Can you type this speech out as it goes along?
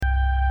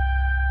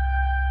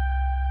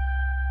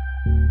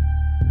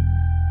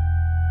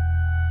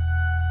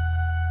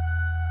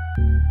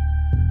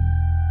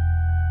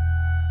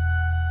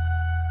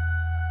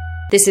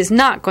This is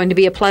not going to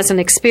be a pleasant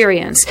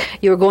experience.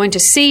 You're going to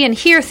see and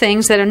hear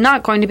things that are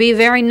not going to be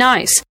very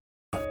nice.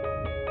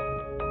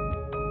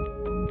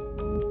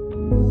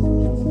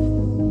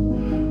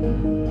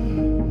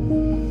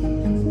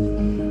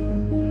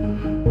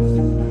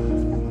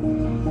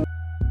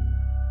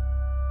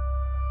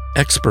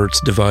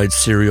 Experts divide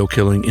serial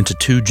killing into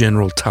two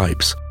general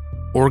types,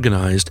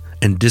 organized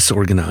and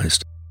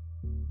disorganized.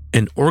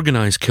 An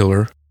organized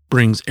killer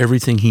brings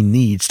everything he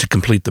needs to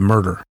complete the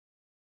murder.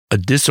 A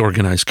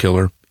disorganized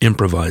killer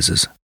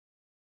improvises.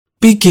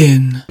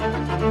 Begin.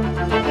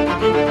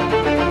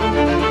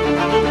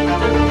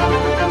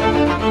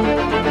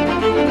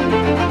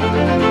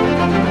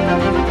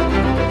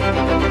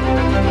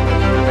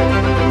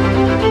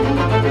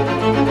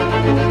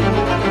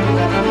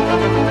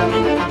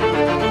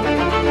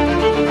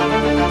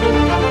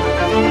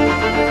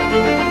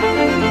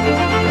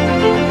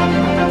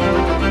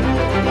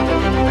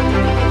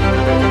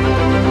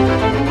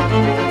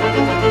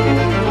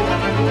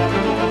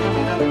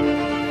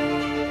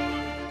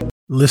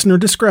 Listener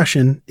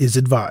discretion is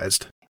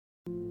advised.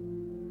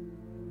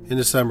 In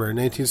December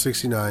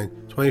 1969,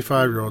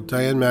 25-year-old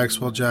Diane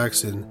Maxwell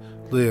Jackson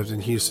lived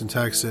in Houston,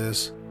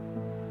 Texas.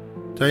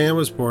 Diane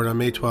was born on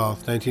May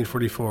 12,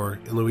 1944,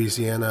 in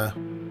Louisiana.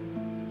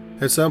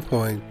 At some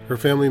point, her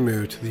family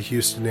moved to the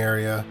Houston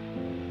area.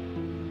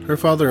 Her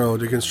father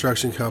owned a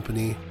construction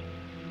company.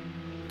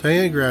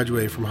 Diane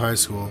graduated from high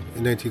school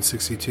in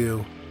 1962.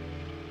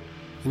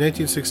 In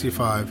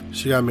 1965,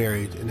 she got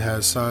married and had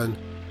a son.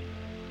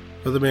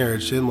 But the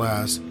marriage didn't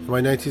last, and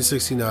by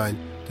 1969,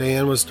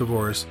 Diane was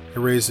divorced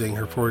and raising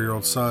her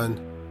 4-year-old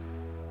son.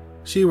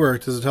 She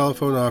worked as a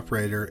telephone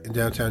operator in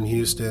downtown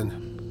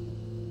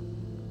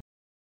Houston.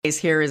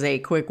 Here is a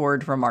quick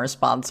word from our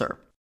sponsor.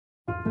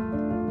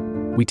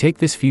 We take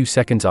this few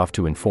seconds off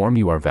to inform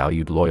you, our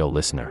valued loyal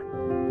listener,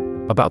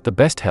 about the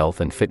best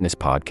health and fitness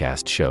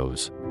podcast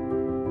shows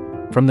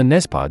from the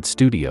Nespod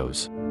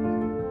Studios.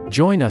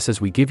 Join us as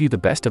we give you the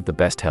best of the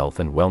best health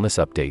and wellness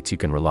updates you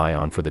can rely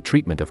on for the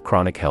treatment of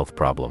chronic health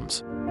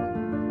problems.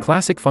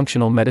 Classic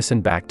functional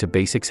medicine back to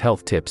basics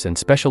health tips and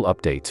special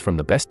updates from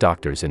the best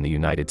doctors in the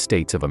United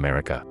States of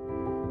America.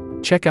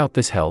 Check out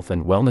this health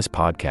and wellness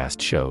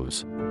podcast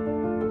shows.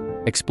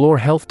 Explore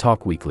Health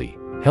Talk Weekly,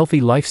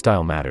 Healthy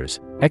Lifestyle Matters,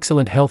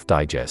 Excellent Health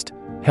Digest,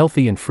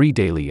 Healthy and Free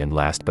Daily, and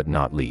last but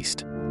not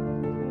least,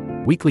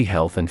 Weekly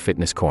Health and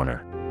Fitness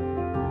Corner.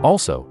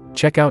 Also,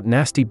 check out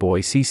Nasty Boy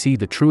CC,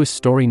 the truest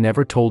story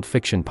never told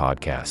fiction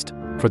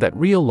podcast, for that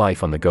real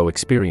life on the go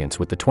experience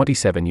with the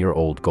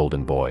 27-year-old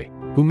golden boy,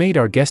 who made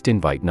our guest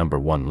invite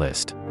 #1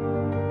 list.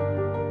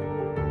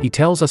 He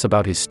tells us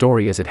about his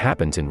story as it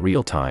happens in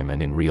real time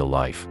and in real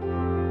life.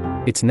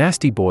 It's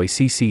Nasty Boy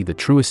CC, the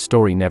truest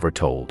story never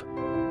told.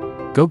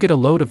 Go get a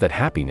load of that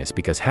happiness,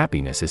 because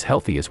happiness is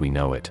healthy as we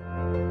know it.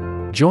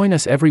 Join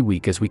us every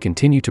week as we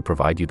continue to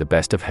provide you the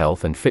best of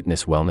health and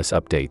fitness wellness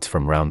updates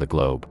from around the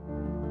globe.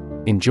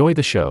 Enjoy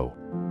the show.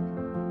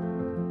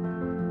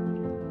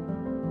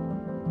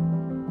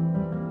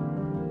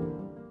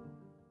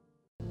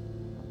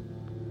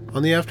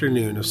 On the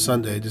afternoon of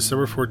Sunday,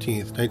 December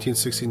 14th,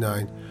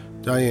 1969,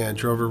 Diane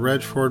drove a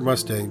red Ford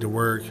Mustang to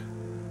work.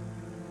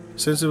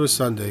 Since it was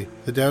Sunday,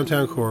 the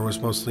downtown core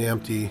was mostly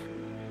empty.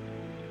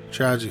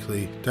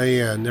 Tragically,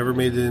 Diane never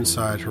made it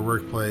inside her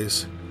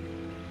workplace.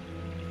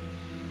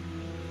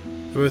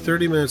 About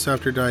 30 minutes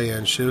after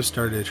Diane should have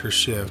started her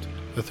shift,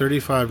 a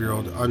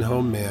 35-year-old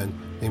unhomed man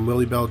named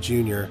Willie Bell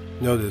Jr.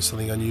 noticed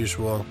something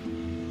unusual.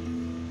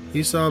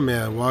 He saw a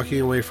man walking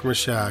away from a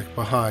shack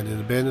behind an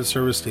abandoned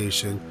service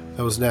station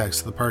that was next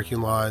to the parking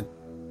lot.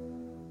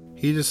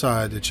 He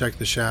decided to check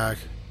the shack.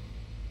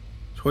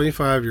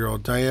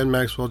 25-year-old Diane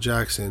Maxwell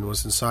Jackson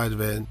was inside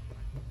of it.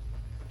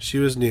 She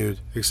was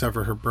nude except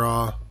for her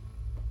bra.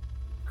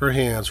 Her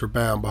hands were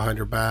bound behind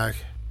her back.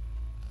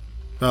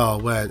 Bell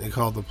went and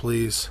called the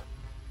police.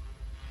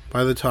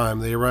 By the time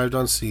they arrived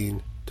on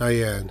scene,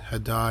 Diane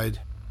had died.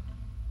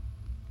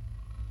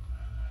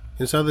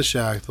 Inside the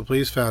shack, the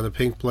police found a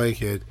pink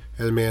blanket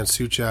and a man's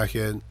suit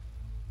jacket,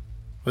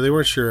 but they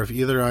weren't sure if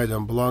either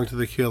item belonged to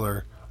the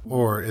killer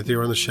or if they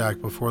were in the shack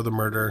before the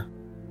murder.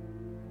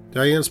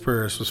 Diane's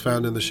purse was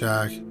found in the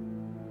shack.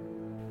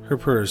 Her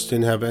purse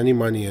didn't have any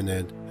money in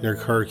it, and her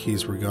car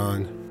keys were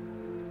gone.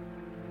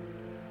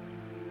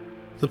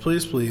 The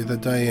police believe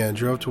that Diane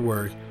drove to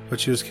work, but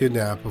she was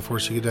kidnapped before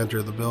she could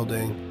enter the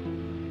building.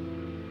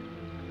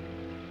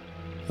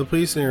 The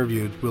police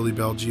interviewed Willie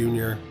Bell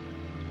Jr.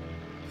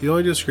 The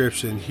only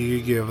description he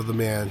could give of the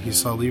man he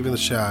saw leaving the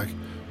shack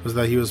was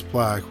that he was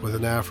black with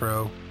an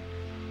afro.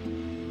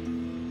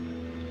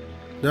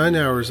 9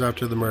 hours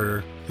after the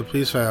murder, the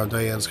police found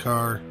Diane's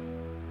car.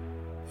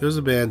 It was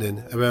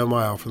abandoned about a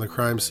mile from the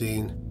crime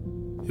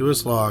scene. It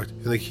was locked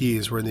and the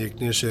keys were in the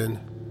ignition.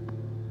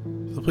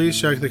 The police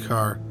checked the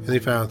car and they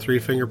found 3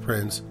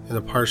 fingerprints and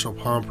a partial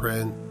palm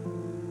print.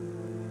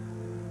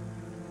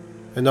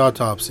 An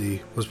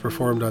autopsy was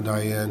performed on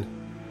Diane.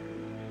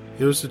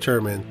 It was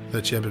determined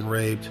that she had been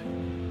raped.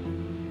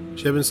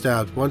 She had been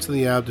stabbed once in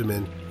the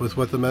abdomen with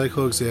what the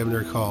medical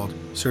examiner called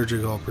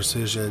surgical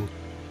precision.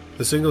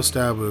 A single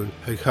stab wound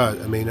had cut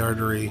a main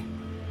artery.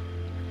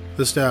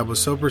 The stab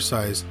was so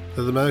precise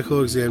that the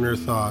medical examiner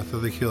thought that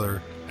the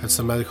killer had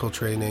some medical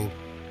training.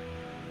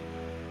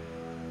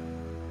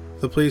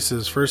 The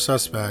police's first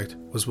suspect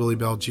was Willie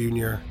Bell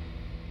Jr.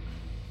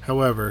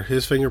 However,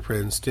 his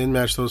fingerprints didn't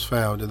match those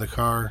found in the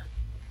car.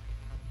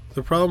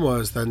 The problem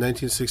was that in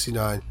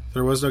 1969,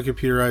 there was no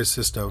computerized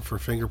system for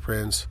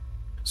fingerprints,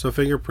 so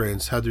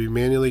fingerprints had to be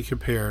manually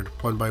compared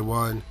one by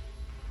one.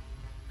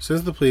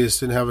 Since the police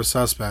didn't have a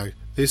suspect,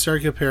 they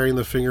started comparing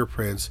the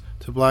fingerprints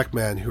to black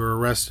men who were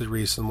arrested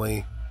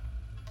recently.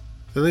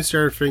 Then they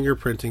started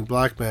fingerprinting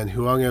black men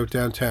who hung out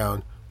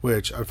downtown,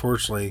 which,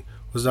 unfortunately,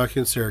 was not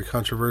considered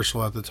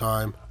controversial at the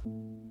time.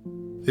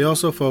 They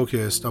also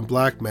focused on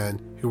black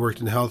men who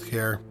worked in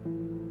healthcare.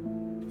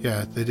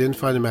 Yet, they didn't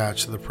find a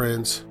match to the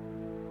prints.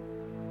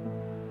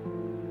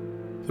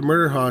 The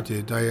murder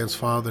haunted Diane's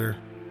father.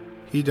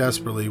 He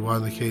desperately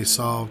wanted the case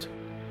solved.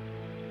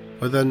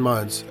 But then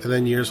months and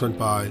then years went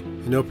by,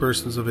 and no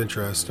persons of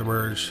interest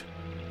emerged.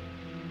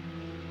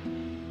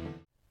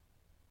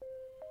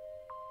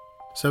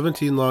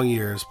 17 long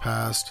years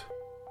passed.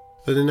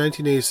 Then in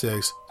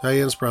 1986,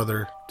 Diane's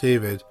brother,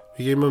 David,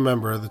 became a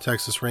member of the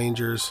Texas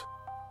Rangers.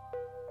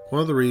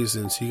 One of the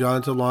reasons he got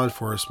into law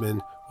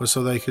enforcement was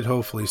so they could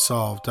hopefully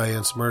solve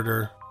Diane's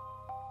murder.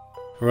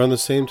 Around the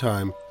same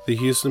time, the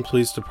Houston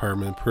Police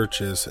Department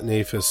purchased an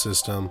AFIS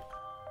system.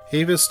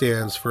 AFIS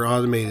stands for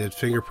Automated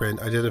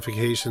Fingerprint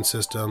Identification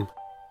System.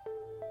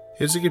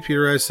 It's a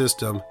computerized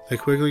system that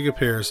quickly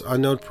compares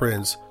unknown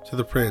prints to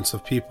the prints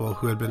of people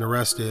who had been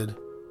arrested.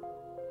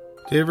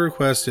 David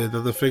requested that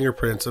the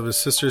fingerprints of his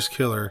sister's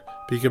killer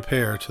be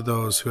compared to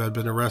those who had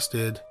been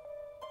arrested.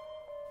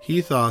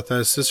 He thought that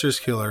his sister's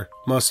killer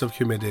must have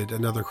committed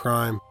another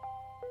crime.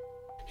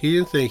 He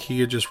didn't think he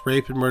could just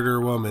rape and murder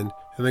a woman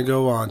and then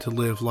go on to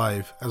live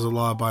life as a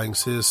law-abiding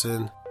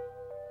citizen.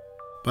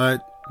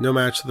 But no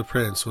match to the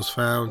prints was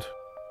found.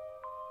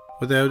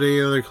 Without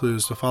any other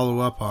clues to follow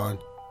up on,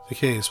 the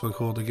case went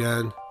cold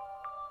again.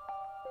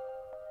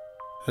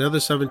 Another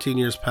 17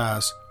 years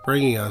passed,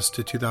 bringing us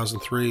to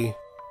 2003. It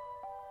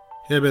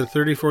had been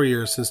 34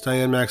 years since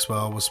Diane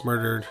Maxwell was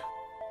murdered.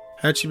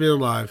 Had she been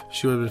alive,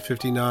 she would have been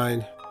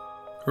 59.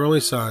 Her only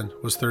son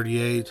was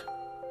 38.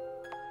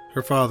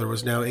 Her father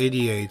was now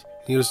 88,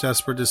 and he was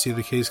desperate to see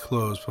the case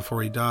closed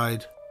before he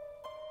died.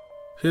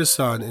 His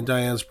son and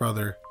Diane's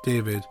brother,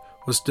 David,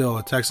 was still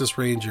a Texas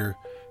Ranger,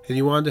 and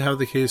he wanted to have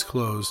the case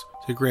closed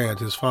to grant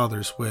his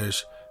father's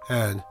wish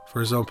and for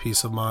his own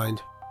peace of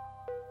mind.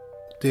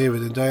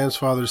 David and Diane's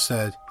father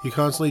said he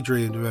constantly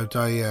dreamed about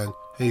Diane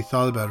and he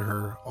thought about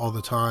her all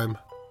the time.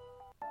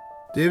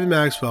 David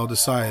Maxwell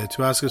decided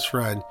to ask his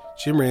friend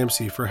Jim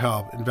Ramsey for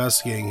help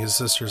investigating his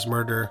sister's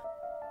murder.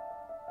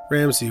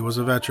 Ramsey was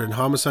a veteran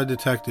homicide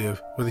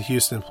detective with the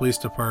Houston Police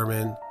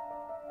Department.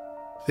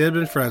 They had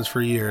been friends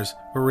for years,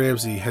 but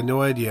Ramsey had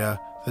no idea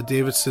that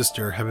David's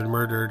sister had been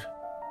murdered.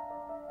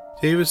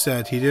 David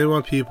said he didn't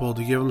want people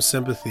to give him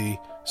sympathy,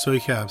 so he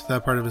kept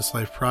that part of his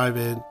life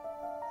private.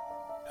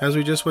 As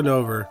we just went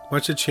over,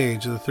 much had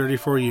changed in the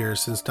 34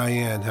 years since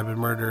Diane had been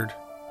murdered.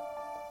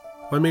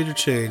 One major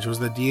change was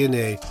that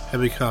DNA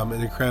had become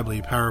an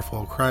incredibly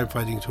powerful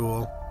crime-fighting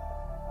tool.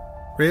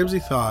 Ramsey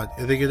thought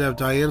if they could have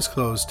Diane's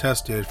clothes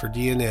tested for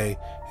DNA,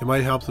 it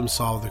might help them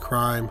solve the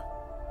crime.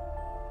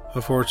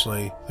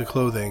 Unfortunately, the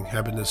clothing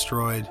had been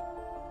destroyed.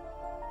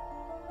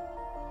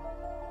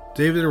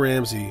 David and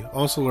Ramsey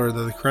also learned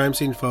that the crime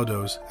scene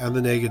photos and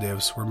the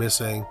negatives were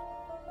missing.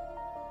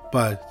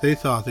 But they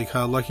thought they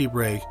caught a lucky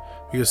break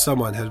because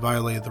someone had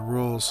violated the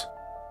rules.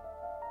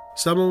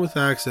 Someone with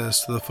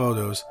access to the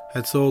photos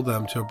had sold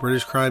them to a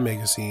British crime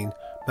magazine,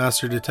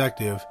 Master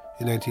Detective,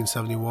 in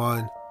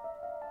 1971.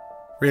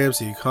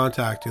 Ramsey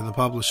contacted the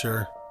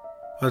publisher.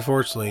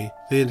 Unfortunately,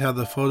 they didn't have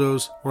the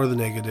photos or the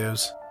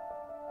negatives.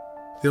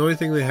 The only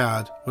thing they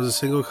had was a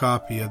single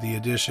copy of the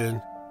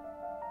edition.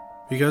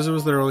 Because it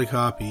was their only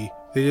copy,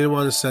 they didn't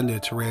want to send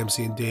it to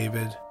Ramsey and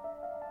David.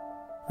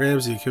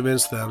 Ramsey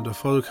convinced them to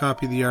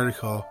photocopy the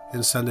article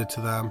and send it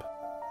to them.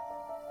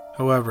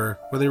 However,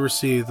 when they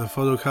received the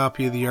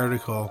photocopy of the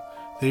article,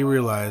 they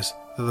realized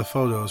that the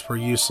photos were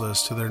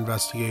useless to their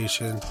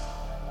investigation.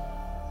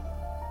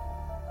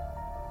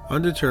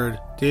 Undeterred,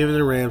 David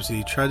and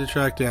Ramsey tried to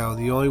track down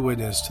the only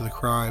witness to the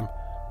crime,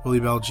 Willie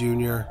Bell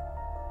Jr.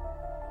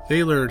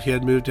 They learned he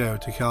had moved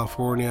out to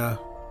California,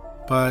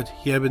 but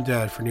he had been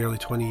dead for nearly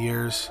 20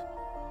 years.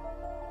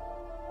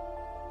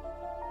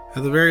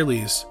 At the very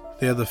least,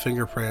 they had the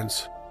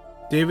fingerprints.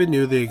 David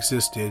knew they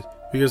existed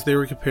because they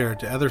were compared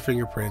to other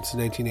fingerprints in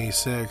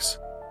 1986.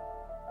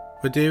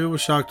 But David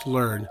was shocked to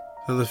learn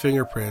that the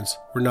fingerprints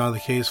were not in the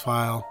case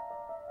file.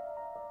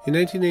 In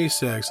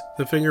 1986,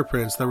 the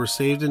fingerprints that were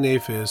saved in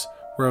AFIS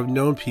were of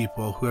known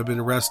people who had been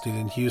arrested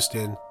in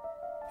Houston.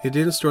 It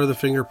didn't store the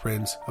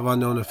fingerprints of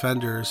unknown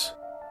offenders.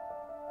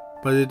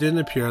 But it didn't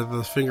appear that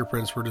the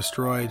fingerprints were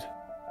destroyed.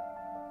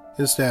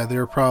 Instead, they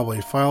were probably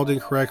filed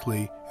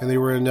incorrectly and they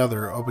were in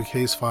another open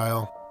case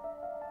file.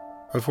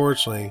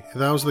 Unfortunately, if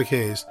that was the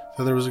case,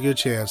 then there was a good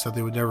chance that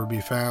they would never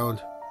be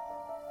found.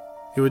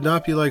 It would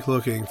not be like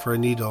looking for a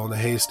needle in a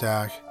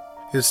haystack.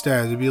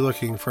 Instead, it'd be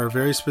looking for a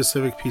very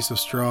specific piece of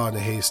straw in a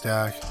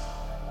haystack.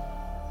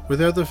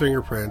 Without the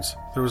fingerprints,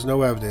 there was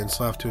no evidence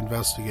left to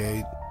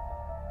investigate.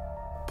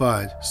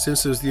 But,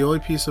 since it was the only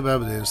piece of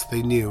evidence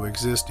they knew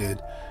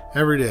existed,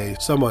 every day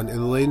someone in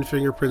the latent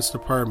fingerprints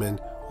department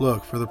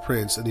looked for the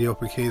prints in the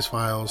open case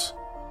files.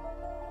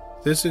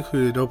 This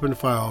included open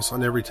files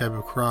on every type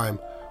of crime,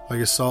 like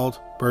assault,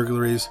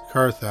 burglaries,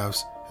 car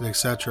thefts, and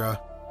etc.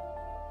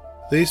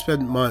 They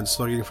spent months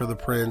looking for the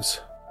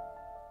prints.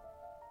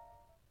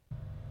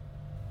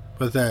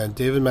 But then,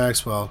 David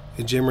Maxwell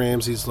and Jim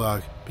Ramsey's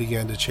luck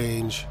began to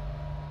change.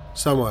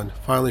 Someone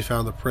finally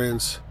found the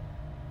prints.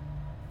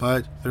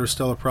 But there was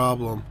still a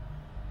problem.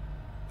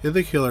 If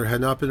the killer had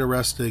not been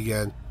arrested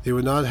again, they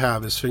would not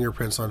have his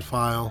fingerprints on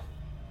file.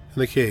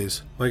 And the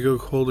case might go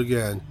cold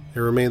again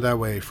and remain that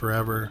way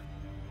forever.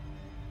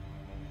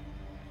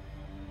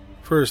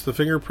 First, the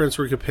fingerprints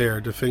were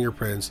compared to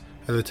fingerprints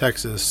at the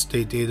Texas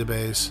State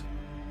Database,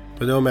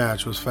 but no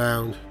match was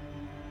found.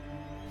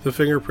 The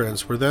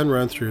fingerprints were then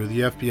run through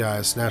the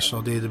FBI's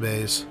national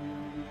database.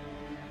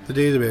 The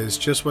database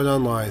just went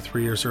online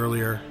 3 years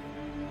earlier.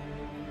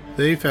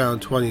 They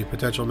found 20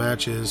 potential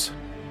matches.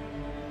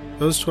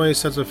 Those 20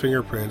 sets of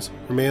fingerprints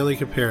were mainly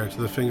compared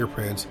to the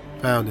fingerprints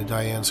found in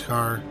Diane's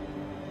car.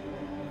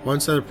 One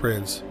set of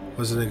prints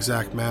was an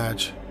exact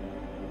match.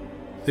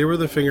 They were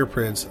the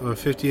fingerprints of a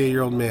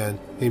 58-year-old man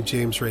named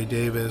James Ray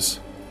Davis.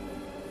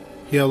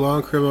 He had a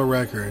long criminal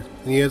record,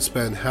 and he had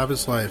spent half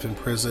his life in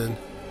prison.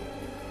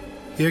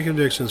 He had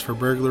convictions for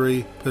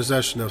burglary,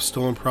 possession of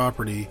stolen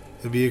property,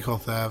 and vehicle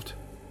theft.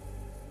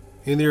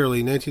 In the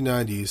early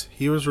 1990s,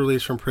 he was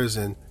released from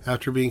prison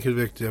after being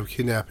convicted of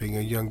kidnapping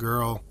a young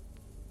girl.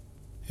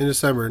 In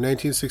December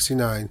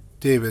 1969,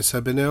 Davis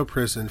had been out of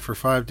prison for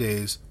 5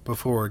 days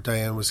before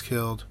Diane was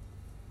killed.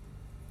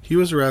 He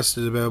was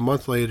arrested about a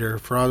month later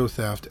for auto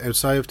theft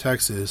outside of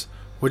Texas,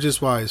 which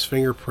is why his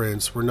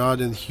fingerprints were not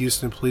in the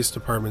Houston Police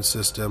Department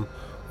system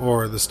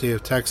or the State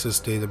of Texas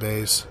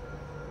database.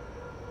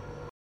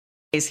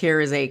 Here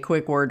is a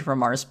quick word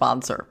from our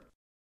sponsor.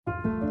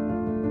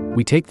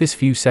 We take this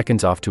few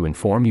seconds off to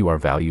inform you, our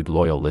valued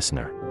loyal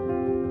listener,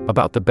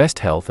 about the best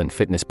health and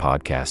fitness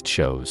podcast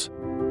shows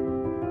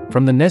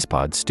from the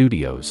Nespod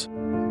Studios.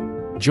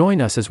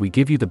 Join us as we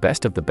give you the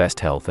best of the best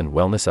health and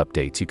wellness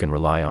updates you can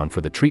rely on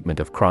for the treatment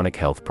of chronic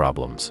health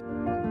problems.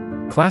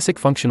 Classic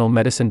functional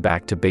medicine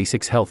back to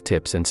basics health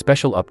tips and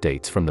special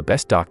updates from the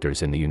best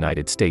doctors in the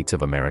United States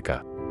of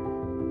America.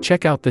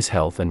 Check out this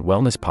health and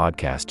wellness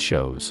podcast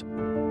shows.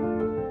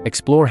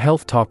 Explore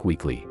Health Talk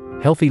Weekly,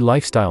 Healthy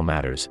Lifestyle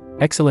Matters,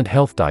 Excellent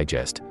Health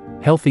Digest,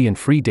 Healthy and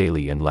Free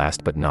Daily, and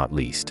last but not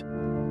least,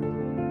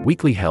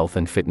 Weekly Health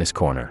and Fitness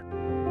Corner.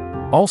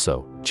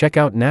 Also, check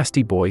out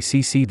Nasty Boy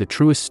CC, the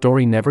truest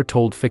story never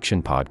told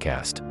fiction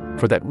podcast,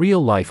 for that real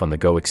life on the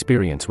go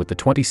experience with the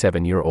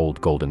 27-year-old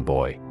golden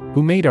boy,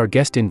 who made our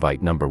guest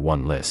invite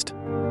 #1 list.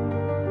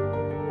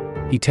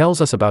 He tells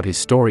us about his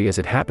story as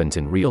it happens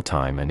in real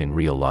time and in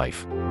real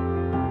life.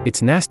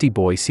 It's Nasty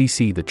Boy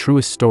CC, the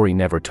truest story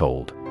never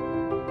told.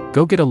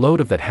 Go get a load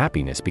of that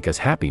happiness, because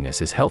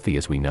happiness is healthy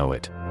as we know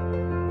it.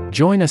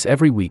 Join us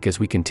every week as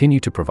we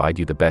continue to provide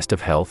you the best of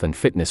health and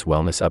fitness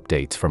wellness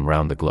updates from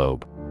around the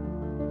globe.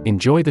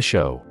 Enjoy the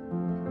show.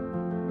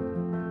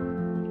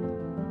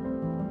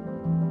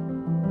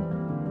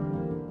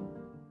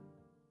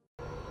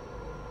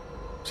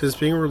 Since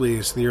being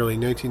released in the early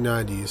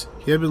 1990s,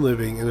 he had been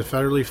living in a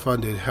federally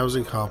funded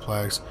housing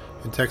complex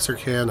in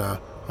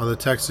Texarkana on the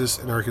Texas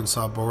and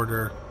Arkansas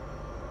border.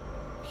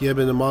 He had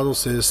been a model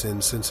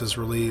citizen since his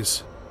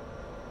release.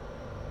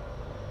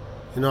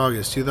 In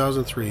August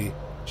 2003,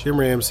 Jim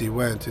Ramsey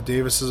went to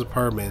Davis's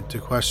apartment to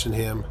question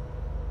him.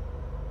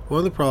 One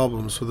of the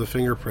problems with the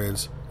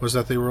fingerprints was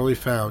that they were only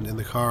found in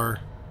the car.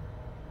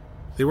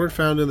 They weren't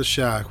found in the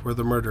shack where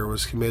the murder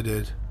was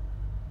committed.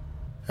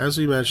 As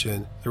we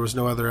mentioned, there was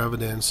no other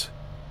evidence.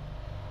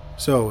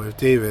 So, if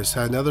Davis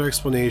had another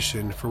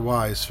explanation for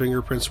why his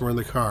fingerprints were in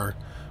the car,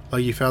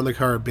 like he found the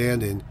car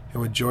abandoned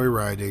and went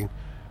joyriding,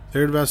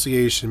 their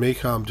investigation may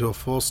come to a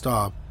full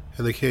stop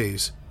and the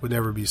case would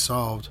never be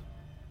solved.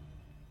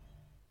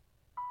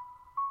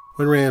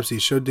 When Ramsey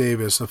showed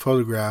Davis a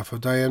photograph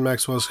of Diane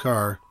Maxwell's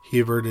car, he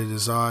averted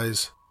his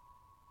eyes.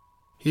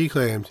 He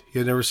claimed he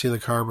had never seen the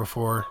car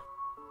before.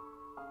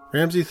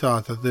 Ramsey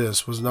thought that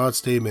this was an odd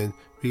statement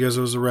because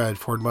it was a red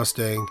Ford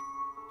Mustang.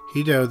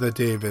 He doubted that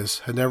Davis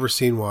had never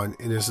seen one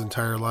in his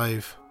entire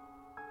life.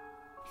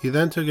 He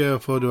then took out a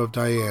photo of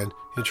Diane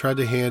and tried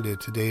to hand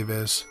it to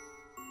Davis.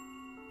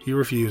 He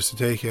refused to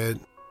take it.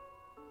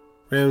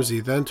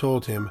 Ramsey then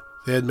told him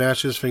they had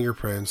matched his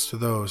fingerprints to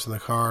those in the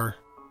car.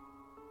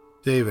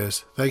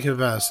 Davis then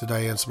confessed to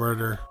Diane's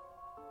murder.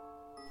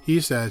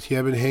 He said he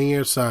had been hanging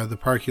outside the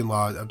parking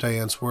lot of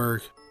Diane's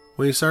work.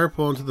 When he started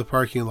pulling to the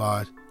parking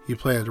lot, he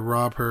planned to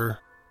rob her.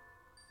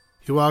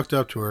 He walked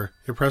up to her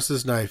and pressed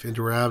his knife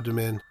into her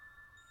abdomen.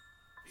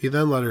 He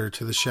then led her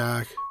to the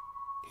shack.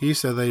 He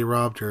said that he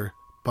robbed her,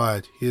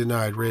 but he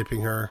denied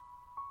raping her.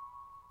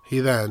 He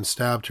then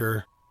stabbed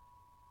her.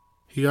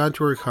 He got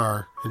into her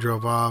car and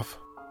drove off.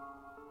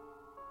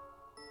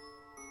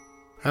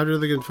 After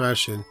the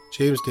confession,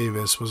 James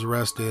Davis was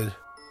arrested.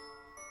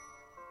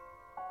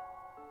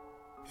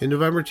 In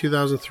November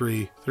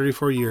 2003,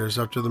 34 years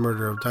after the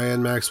murder of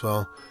Diane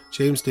Maxwell,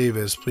 James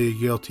Davis pleaded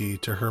guilty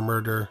to her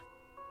murder.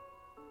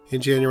 In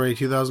January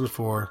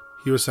 2004,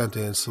 he was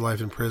sentenced to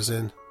life in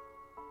prison.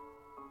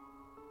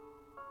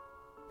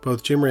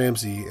 Both Jim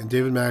Ramsey and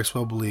David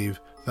Maxwell believe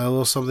that a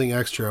little something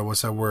extra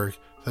was at work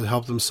that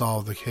helped them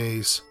solve the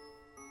case.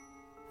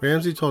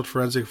 Ramsey told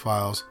Forensic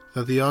Files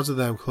that the odds of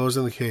them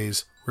closing the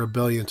case were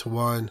 1,000,000,000 to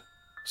 1,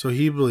 so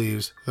he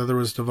believes that there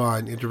was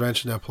divine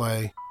intervention at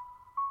play.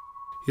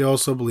 He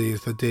also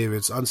believes that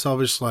David's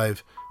unselfish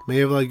life may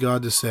have led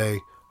God to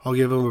say, "I'll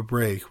give him a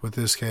break with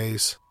this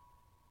case."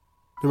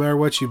 No matter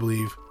what you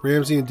believe,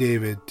 Ramsey and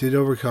David did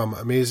overcome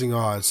amazing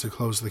odds to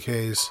close the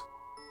case.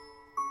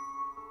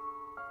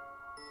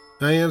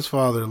 Diane's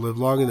father lived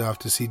long enough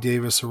to see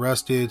Davis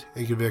arrested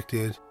and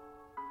convicted.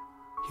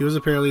 He was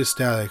apparently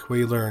ecstatic when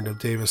he learned of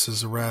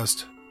Davis's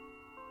arrest.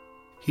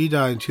 He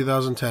died in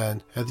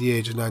 2010 at the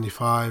age of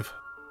 95.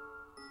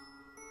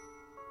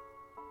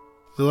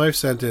 The life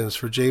sentence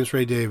for James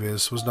Ray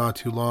Davis was not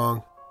too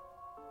long.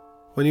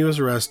 When he was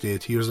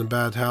arrested, he was in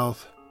bad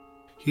health.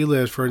 He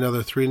lived for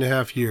another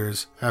 3.5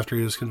 years after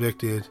he was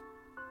convicted.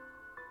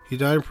 He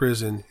died in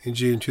prison in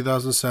June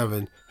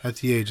 2007 at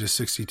the age of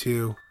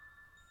 62.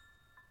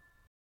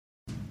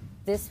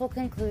 This will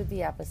conclude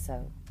the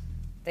episode.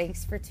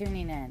 Thanks for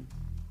tuning in.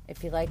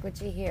 If you like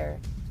what you hear,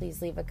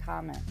 please leave a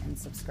comment and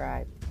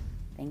subscribe.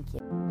 Thank you.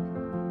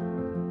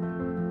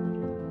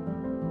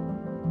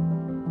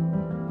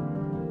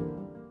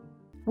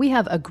 We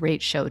have a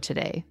great show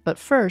today, but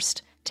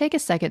first, take a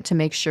second to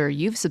make sure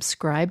you've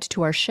subscribed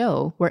to our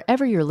show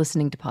wherever you're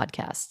listening to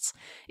podcasts.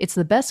 It's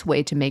the best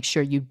way to make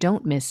sure you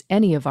don't miss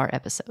any of our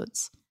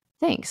episodes.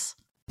 Thanks.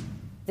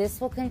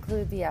 This will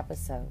conclude the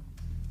episode.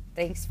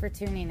 Thanks for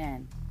tuning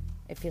in.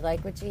 If you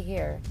like what you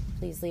hear,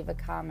 please leave a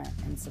comment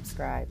and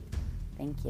subscribe. Thank you.